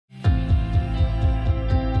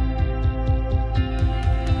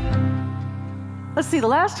Let's see, the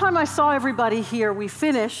last time I saw everybody here, we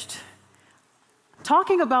finished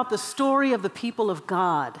talking about the story of the people of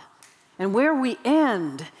God and where we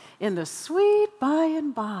end in the sweet by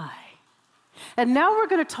and by. And now we're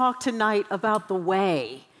going to talk tonight about the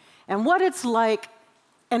way and what it's like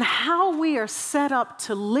and how we are set up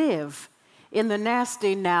to live in the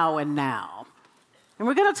nasty now and now. And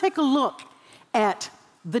we're going to take a look at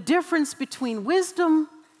the difference between wisdom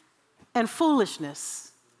and foolishness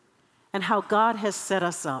and how God has set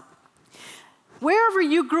us up. Wherever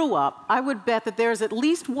you grew up, I would bet that there's at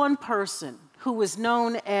least one person who was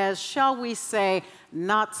known as, shall we say,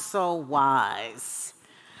 not so wise.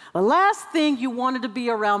 The last thing you wanted to be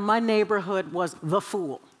around my neighborhood was the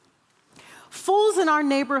fool. Fools in our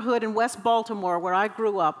neighborhood in West Baltimore, where I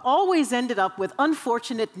grew up, always ended up with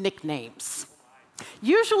unfortunate nicknames,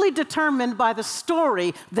 usually determined by the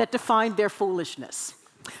story that defined their foolishness.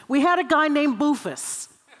 We had a guy named Boofus.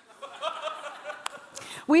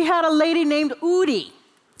 We had a lady named Udi.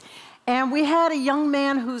 And we had a young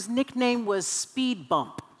man whose nickname was Speed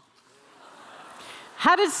Bump.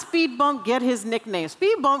 How did Speed Bump get his nickname?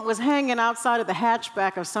 Speed Bump was hanging outside of the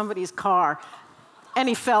hatchback of somebody's car, and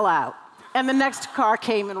he fell out. And the next car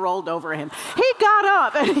came and rolled over him. He got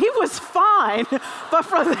up, and he was fine. But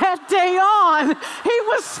from that day on, he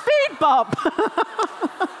was Speed Bump.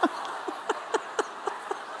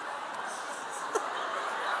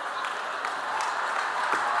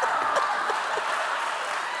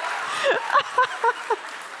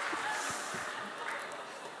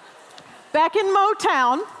 Back in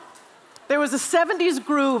Motown, there was a 70s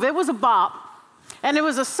groove. It was a bop. And it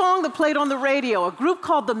was a song that played on the radio. A group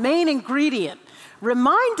called The Main Ingredient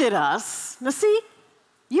reminded us, now see,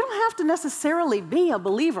 you don't have to necessarily be a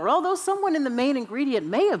believer, although someone in The Main Ingredient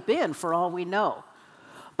may have been, for all we know.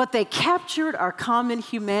 But they captured our common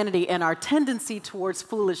humanity and our tendency towards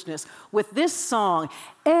foolishness with this song,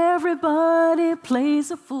 "Everybody plays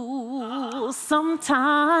a fool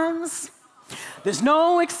sometimes. There's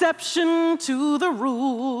no exception to the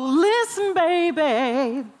rule. Listen,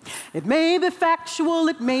 baby, it may be factual,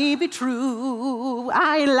 it may be true.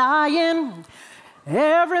 I ain't lying.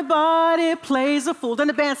 Everybody plays a fool." Then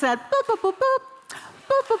the band said, boop, boop, boop, boop,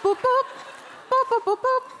 boop, boop, boop, boop, boop, boop, boop,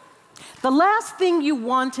 boop. The last thing you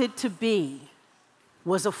wanted to be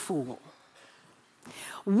was a fool.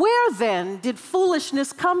 Where then did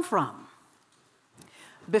foolishness come from?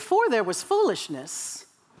 Before there was foolishness,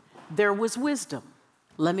 there was wisdom.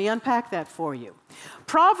 Let me unpack that for you.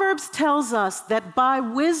 Proverbs tells us that by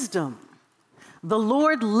wisdom, the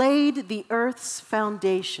Lord laid the earth's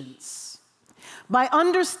foundations. By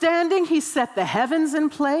understanding, he set the heavens in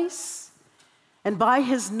place. And by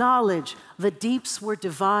his knowledge, the deeps were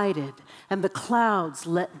divided and the clouds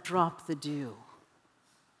let drop the dew.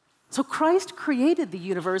 So Christ created the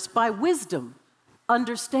universe by wisdom,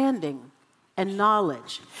 understanding, and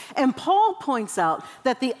knowledge. And Paul points out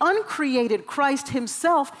that the uncreated Christ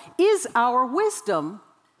himself is our wisdom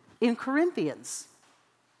in Corinthians.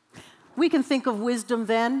 We can think of wisdom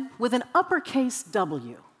then with an uppercase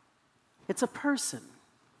W. It's a person.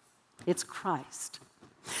 It's Christ.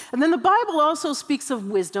 And then the Bible also speaks of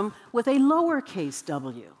wisdom with a lowercase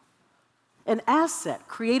w, an asset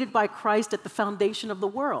created by Christ at the foundation of the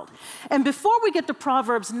world. And before we get to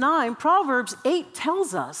Proverbs 9, Proverbs 8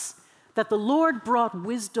 tells us that the Lord brought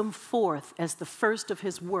wisdom forth as the first of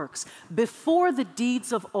his works, before the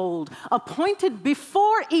deeds of old, appointed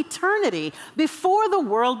before eternity, before the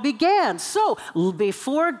world began. So,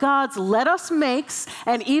 before God's let us makes,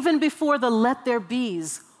 and even before the let there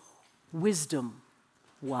be's, wisdom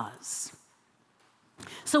was.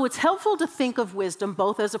 So it's helpful to think of wisdom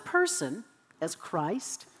both as a person, as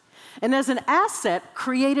Christ, and as an asset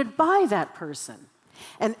created by that person.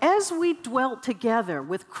 And as we dwelt together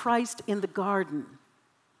with Christ in the garden,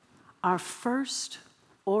 our first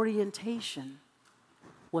orientation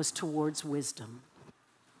was towards wisdom.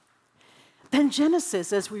 Then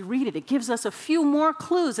Genesis, as we read it, it gives us a few more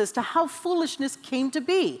clues as to how foolishness came to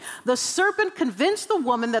be. The serpent convinced the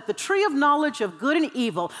woman that the tree of knowledge of good and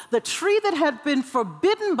evil, the tree that had been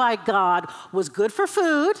forbidden by God, was good for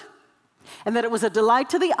food, and that it was a delight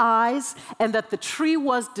to the eyes, and that the tree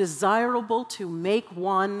was desirable to make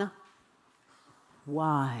one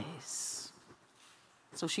wise.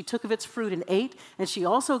 So she took of its fruit and ate, and she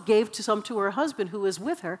also gave some to her husband who was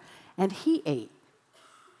with her, and he ate.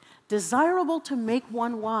 Desirable to make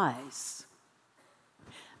one wise.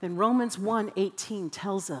 Then Romans 1:18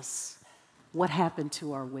 tells us what happened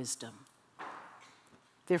to our wisdom.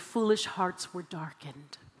 Their foolish hearts were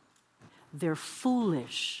darkened. Their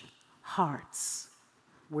foolish hearts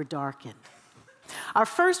were darkened. Our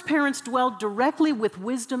first parents dwelled directly with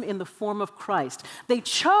wisdom in the form of Christ. They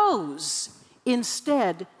chose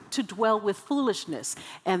instead to dwell with foolishness.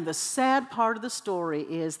 And the sad part of the story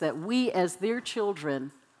is that we, as their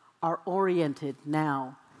children, are oriented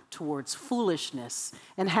now towards foolishness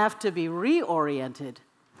and have to be reoriented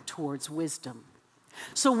towards wisdom.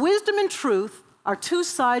 So wisdom and truth are two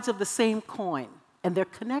sides of the same coin, and they're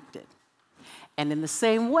connected. And in the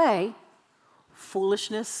same way,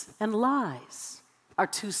 foolishness and lies are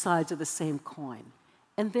two sides of the same coin,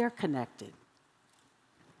 and they're connected.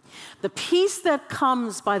 The peace that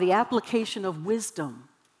comes by the application of wisdom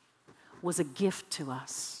was a gift to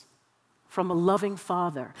us from a loving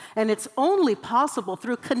Father, and it's only possible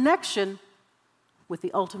through connection with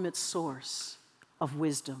the ultimate source of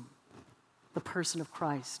wisdom, the person of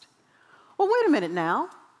Christ. Well, wait a minute now.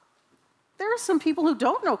 There are some people who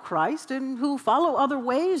don't know Christ and who follow other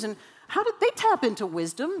ways, and how did they tap into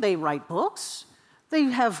wisdom? They write books. They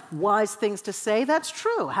have wise things to say. That's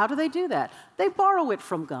true. How do they do that? They borrow it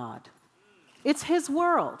from God. It's His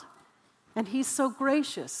world, and He's so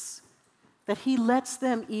gracious that He lets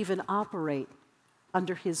them even operate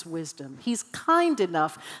under His wisdom. He's kind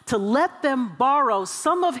enough to let them borrow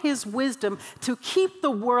some of His wisdom to keep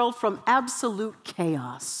the world from absolute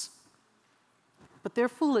chaos. But their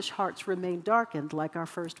foolish hearts remain darkened like our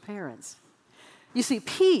first parents. You see,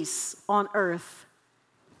 peace on earth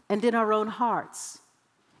and in our own hearts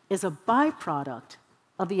is a byproduct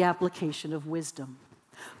of the application of wisdom.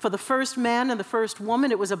 For the first man and the first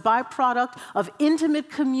woman, it was a byproduct of intimate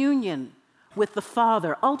communion with the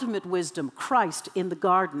Father, ultimate wisdom, Christ in the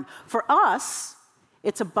garden. For us,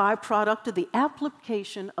 it's a byproduct of the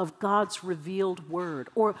application of God's revealed word,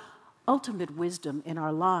 or ultimate wisdom in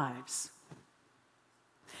our lives.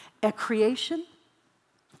 At creation,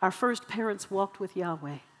 our first parents walked with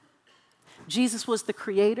Yahweh. Jesus was the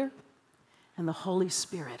creator, and the Holy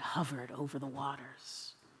Spirit hovered over the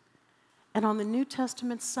waters. And on the New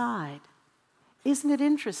Testament side, isn't it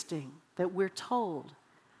interesting that we're told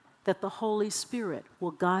that the Holy Spirit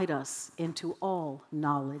will guide us into all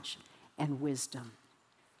knowledge and wisdom?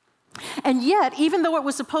 And yet, even though it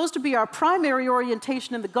was supposed to be our primary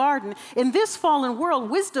orientation in the garden, in this fallen world,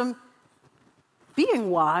 wisdom, being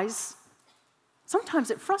wise,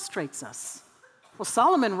 sometimes it frustrates us. Well,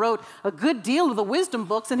 Solomon wrote a good deal of the wisdom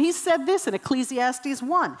books, and he said this in Ecclesiastes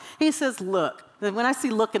 1. He says, look, when I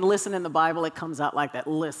see look and listen in the Bible, it comes out like that,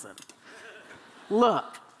 listen.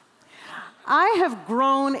 Look, I have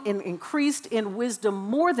grown and increased in wisdom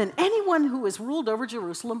more than anyone who has ruled over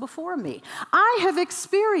Jerusalem before me. I have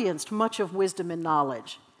experienced much of wisdom and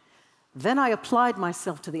knowledge. Then I applied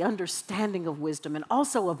myself to the understanding of wisdom and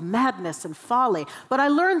also of madness and folly. But I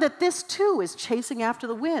learned that this too is chasing after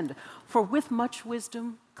the wind. For with much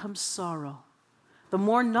wisdom comes sorrow. The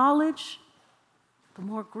more knowledge, the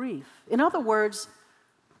more grief. In other words,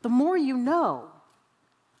 the more you know,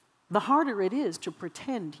 the harder it is to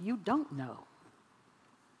pretend you don't know.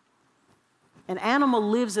 An animal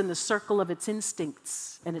lives in the circle of its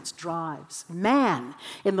instincts and its drives. Man,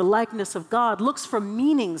 in the likeness of God, looks for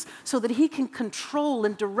meanings so that he can control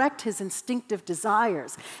and direct his instinctive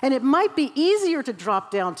desires. And it might be easier to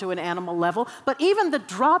drop down to an animal level, but even the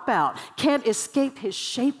dropout can't escape his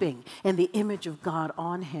shaping and the image of God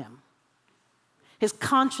on him. His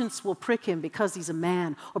conscience will prick him because he's a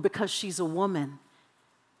man or because she's a woman.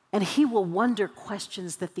 And he will wonder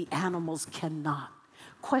questions that the animals cannot.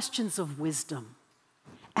 Questions of wisdom.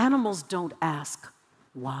 Animals don't ask,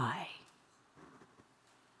 why?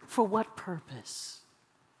 For what purpose?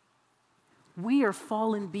 We are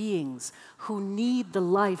fallen beings who need the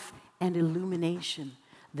life and illumination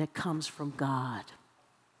that comes from God.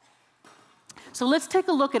 So let's take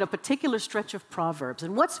a look at a particular stretch of Proverbs.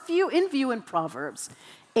 And what's in view in Proverbs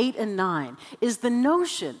 8 and 9 is the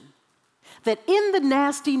notion that in the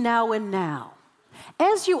nasty now and now,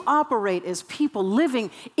 as you operate as people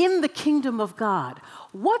living in the kingdom of God,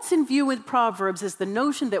 what's in view in Proverbs is the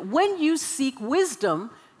notion that when you seek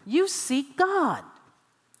wisdom, you seek God.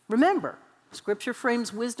 Remember, Scripture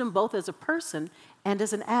frames wisdom both as a person and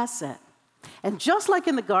as an asset. And just like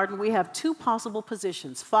in the garden, we have two possible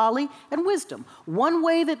positions, folly and wisdom. One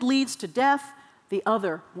way that leads to death, the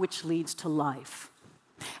other which leads to life.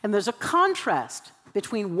 And there's a contrast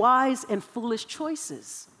between wise and foolish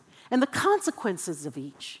choices, and the consequences of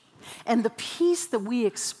each, and the peace that we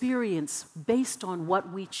experience based on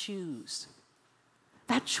what we choose.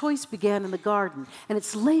 That choice began in the garden, and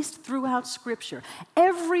it's laced throughout Scripture.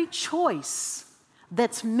 Every choice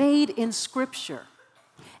that's made in Scripture,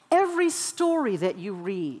 every story that you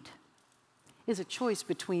read, is a choice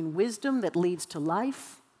between wisdom that leads to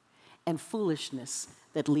life and foolishness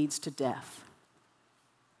that leads to death.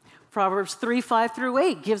 Proverbs 3, 5 through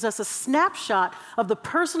 8 gives us a snapshot of the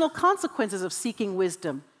personal consequences of seeking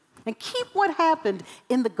wisdom. And keep what happened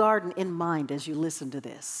in the garden in mind as you listen to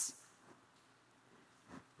this.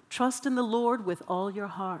 Trust in the Lord with all your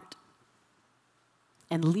heart,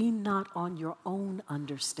 and lean not on your own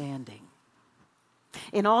understanding.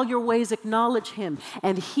 In all your ways acknowledge him,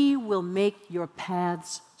 and he will make your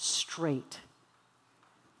paths straight.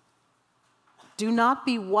 Do not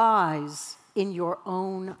be wise in your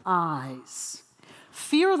own eyes.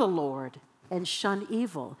 Fear the Lord and shun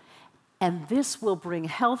evil, and this will bring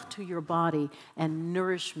health to your body and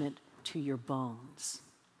nourishment to your bones.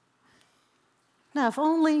 Now, if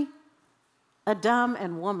only Adam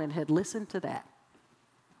and woman had listened to that,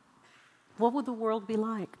 what would the world be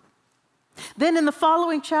like? Then in the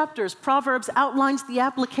following chapters, Proverbs outlines the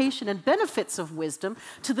application and benefits of wisdom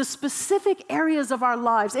to the specific areas of our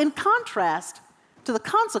lives, in contrast to the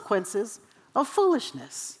consequences of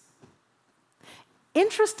foolishness.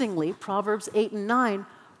 Interestingly, Proverbs 8 and 9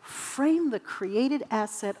 frame the created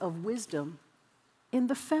asset of wisdom in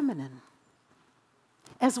the feminine,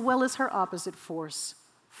 as well as her opposite force,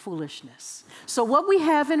 foolishness. So what we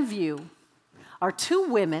have in view are 2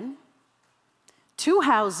 women, 2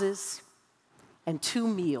 houses, and 2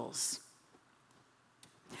 meals.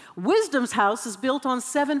 Wisdom's house is built on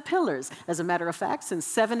 7 pillars. As a matter of fact, since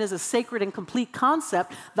 7 is a sacred and complete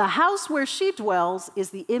concept, the house where she dwells is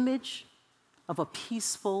the image of a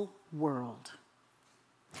peaceful world.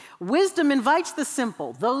 Wisdom invites the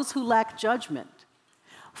simple, those who lack judgment.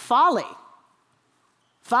 Folly's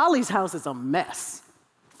house is a mess.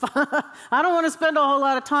 I don't want to spend a whole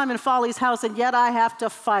lot of time in Folly's house, and yet I have to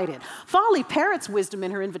fight it. Folly parrots wisdom in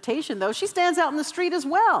her invitation, though. She stands out in the street as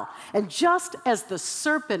well. And just as the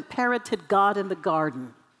serpent parroted God in the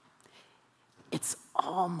garden, it's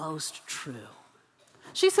almost true.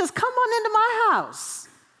 She says, come on into my house.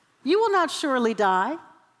 You will not surely die.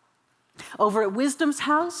 Over at Wisdom's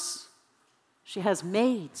house, she has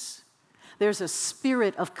maids. There's a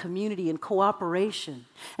spirit of community and cooperation.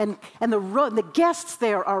 And the guests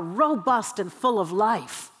there are robust and full of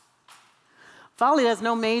life. Folly has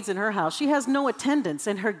no maids in her house. She has no attendants,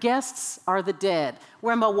 and her guests are the dead.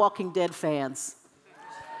 Where are my Walking Dead fans?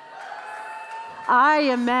 I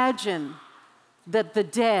imagine that the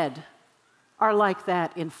dead are like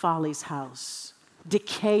that in Folly's house,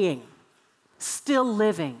 decaying, still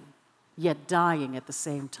living, yet dying at the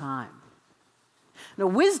same time. Now,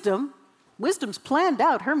 Wisdom's planned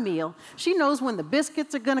out her meal. She knows when the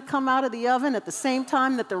biscuits are going to come out of the oven at the same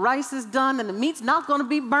time that the rice is done, and the meat's not going to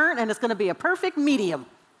be burnt, and it's going to be a perfect medium.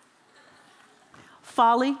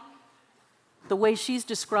 Folly, the way she's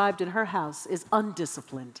described in her house, is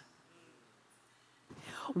undisciplined.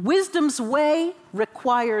 Wisdom's way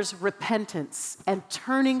requires repentance and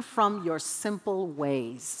turning from your simple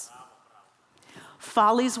ways.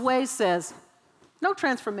 Folly's way says, no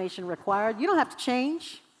transformation required. You don't have to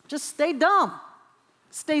change. Just stay dumb,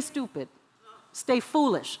 stay stupid, stay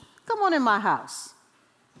foolish. Come on in my house.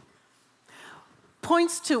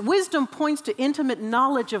 Wisdom points to intimate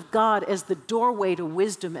knowledge of God as the doorway to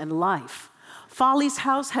wisdom and life. Folly's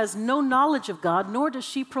house has no knowledge of God, nor does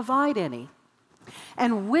she provide any.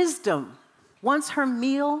 And wisdom, once her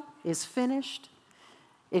meal is finished,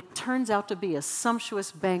 it turns out to be a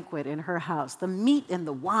sumptuous banquet in her house. The meat and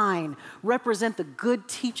the wine represent the good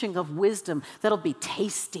teaching of wisdom that'll be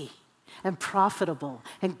tasty and profitable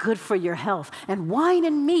and good for your health. And wine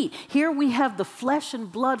and meat, here we have the flesh and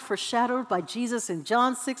blood foreshadowed by Jesus in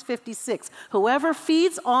John 6:56. Whoever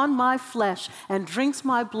feeds on my flesh and drinks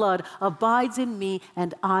my blood abides in me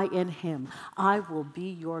and I in him. I will be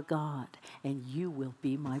your God and you will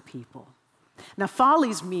be my people. Now,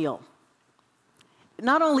 Folly's meal,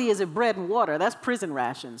 not only is it bread and water, that's prison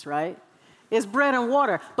rations, right? It's bread and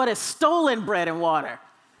water, but it's stolen bread and water.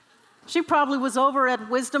 She probably was over at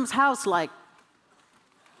Wisdom's house like,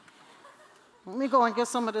 let me go and get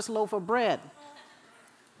some of this loaf of bread.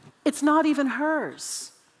 It's not even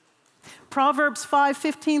hers. Proverbs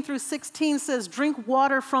 5:15 through 16 says, drink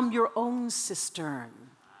water from your own cistern.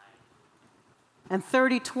 And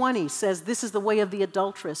 30:20 says, this is the way of the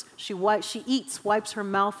adulteress. She eats, wipes her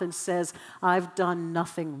mouth, and says, I've done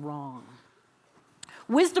nothing wrong.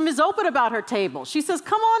 Wisdom is open about her table. She says,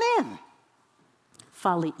 come on in.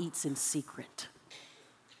 Folly eats in secret.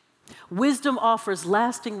 Wisdom offers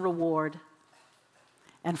lasting reward,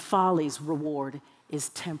 and folly's reward is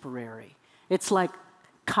temporary. It's like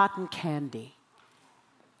cotton candy.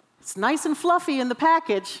 It's nice and fluffy in the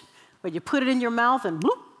package, but you put it in your mouth and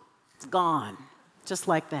bloop, it's gone. Just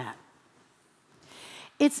like that.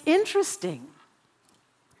 It's interesting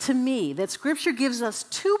to me that Scripture gives us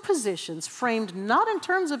two positions framed not in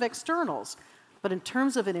terms of externals, but in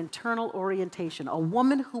terms of an internal orientation. A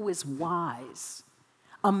woman who is wise,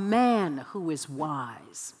 a man who is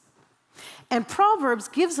wise. And Proverbs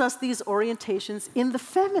gives us these orientations in the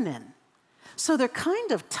feminine. So they're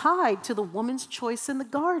kind of tied to the woman's choice in the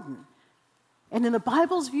garden. And in the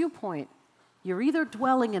Bible's viewpoint, you're either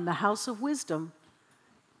dwelling in the house of wisdom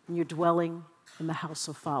and you're dwelling in the house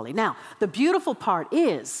of folly. Now, the beautiful part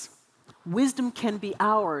is wisdom can be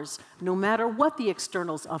ours no matter what the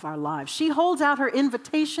externals of our lives. She holds out her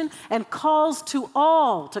invitation and calls to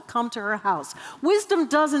all to come to her house. Wisdom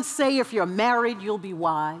doesn't say if you're married, you'll be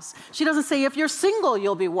wise. She doesn't say if you're single,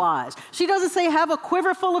 you'll be wise. She doesn't say have a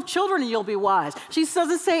quiver full of children and you'll be wise. She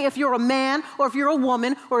doesn't say if you're a man or if you're a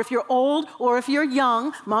woman or if you're old or if you're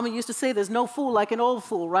young. Mama used to say there's no fool like an old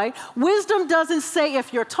fool, right? Wisdom doesn't say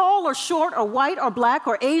if you're tall or short or white or black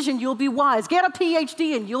or Asian, you'll be wise. Get a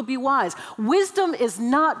PhD and you'll be wise. Wisdom is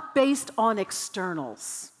not based on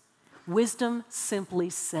externals. Wisdom simply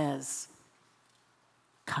says,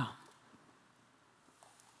 come.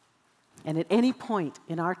 And at any point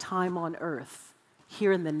in our time on earth,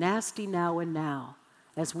 here in the nasty now and now,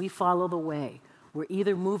 as we follow the way, we're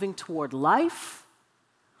either moving toward life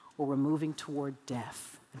or we're moving toward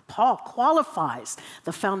death. And Paul qualifies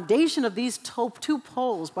the foundation of these two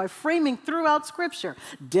poles by framing throughout Scripture,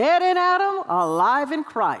 dead in Adam, alive in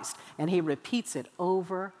Christ. And he repeats it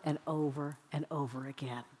over and over and over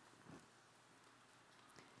again.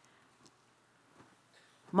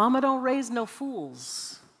 Mama don't raise no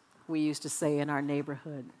fools, we used to say in our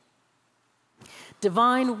neighborhood.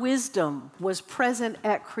 Divine wisdom was present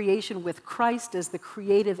at creation with Christ as the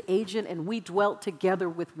creative agent, and we dwelt together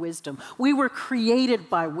with wisdom. We were created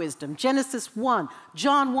by wisdom. Genesis 1,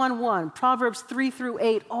 John 1:1, Proverbs 3 through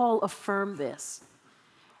 8 all affirm this.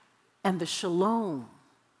 And the shalom,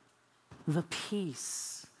 the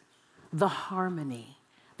peace, the harmony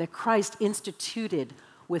that Christ instituted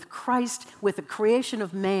with the creation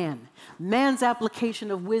of man, man's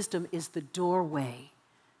application of wisdom is the doorway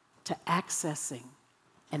to accessing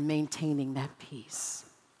and maintaining that peace.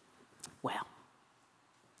 Well,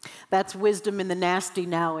 that's wisdom in the nasty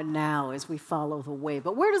now and now as we follow the way.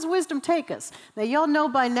 But where does wisdom take us? Now, y'all know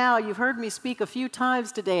by now, you've heard me speak a few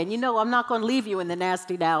times today, and you know I'm not going to leave you in the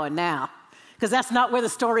nasty now and now, because that's not where the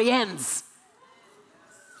story ends.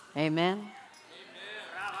 Amen?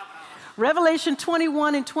 Revelation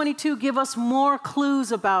 21 and 22 give us more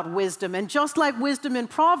clues about wisdom. And just like wisdom in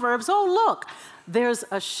Proverbs, oh, look, there's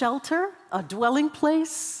a shelter, a dwelling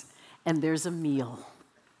place, and there's a meal.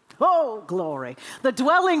 Oh, glory. The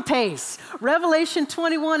dwelling place. Revelation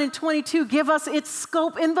 21 and 22 give us its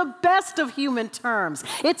scope in the best of human terms.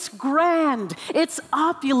 It's grand. It's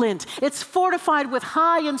opulent. It's fortified with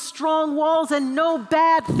high and strong walls, and no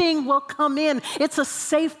bad thing will come in. It's a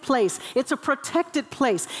safe place. It's a protected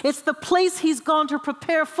place. It's the place he's gone to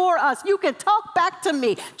prepare for us. You can talk back to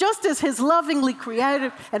me. Just as his lovingly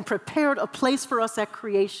created and prepared a place for us at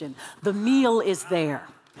creation, the meal is there.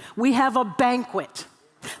 We have a banquet.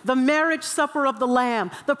 The marriage supper of the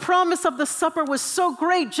Lamb. The promise of the supper was so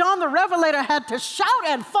great, John the Revelator had to shout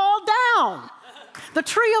and fall down. The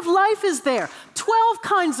tree of life is there. 12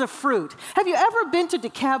 kinds of fruit. Have you ever been to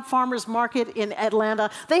DeKalb Farmers Market in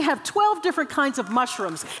Atlanta? They have 12 different kinds of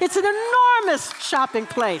mushrooms. It's an enormous shopping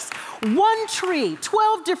place. One tree,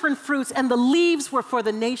 12 different fruits, and the leaves were for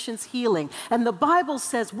the nation's healing. And the Bible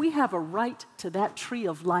says we have a right to that tree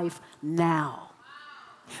of life now.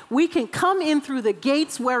 We can come in through the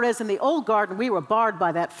gates, whereas in the old garden, we were barred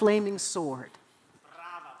by that flaming sword.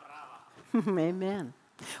 Brava, brava. Amen.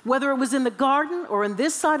 Whether it was in the garden or in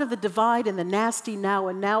this side of the divide, in the nasty now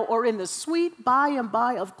and now, or in the sweet by and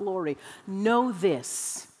by of glory, know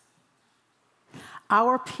this.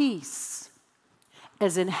 Our peace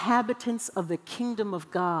as inhabitants of the kingdom of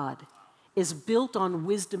God is built on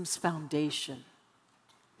wisdom's foundation.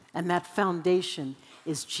 And that foundation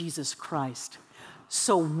is Jesus Christ.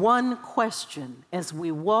 So one question as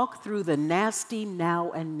we walk through the nasty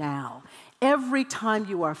now and now, every time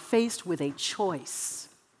you are faced with a choice,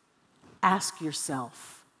 ask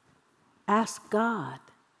yourself, ask God,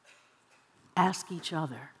 ask each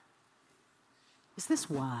other, is this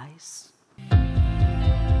wise?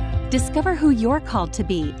 Discover who you're called to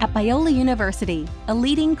be at Biola University, a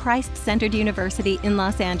leading Christ-centered university in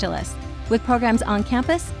Los Angeles, with programs on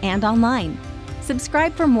campus and online.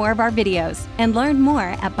 Subscribe for more of our videos and learn more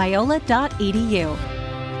at biola.edu.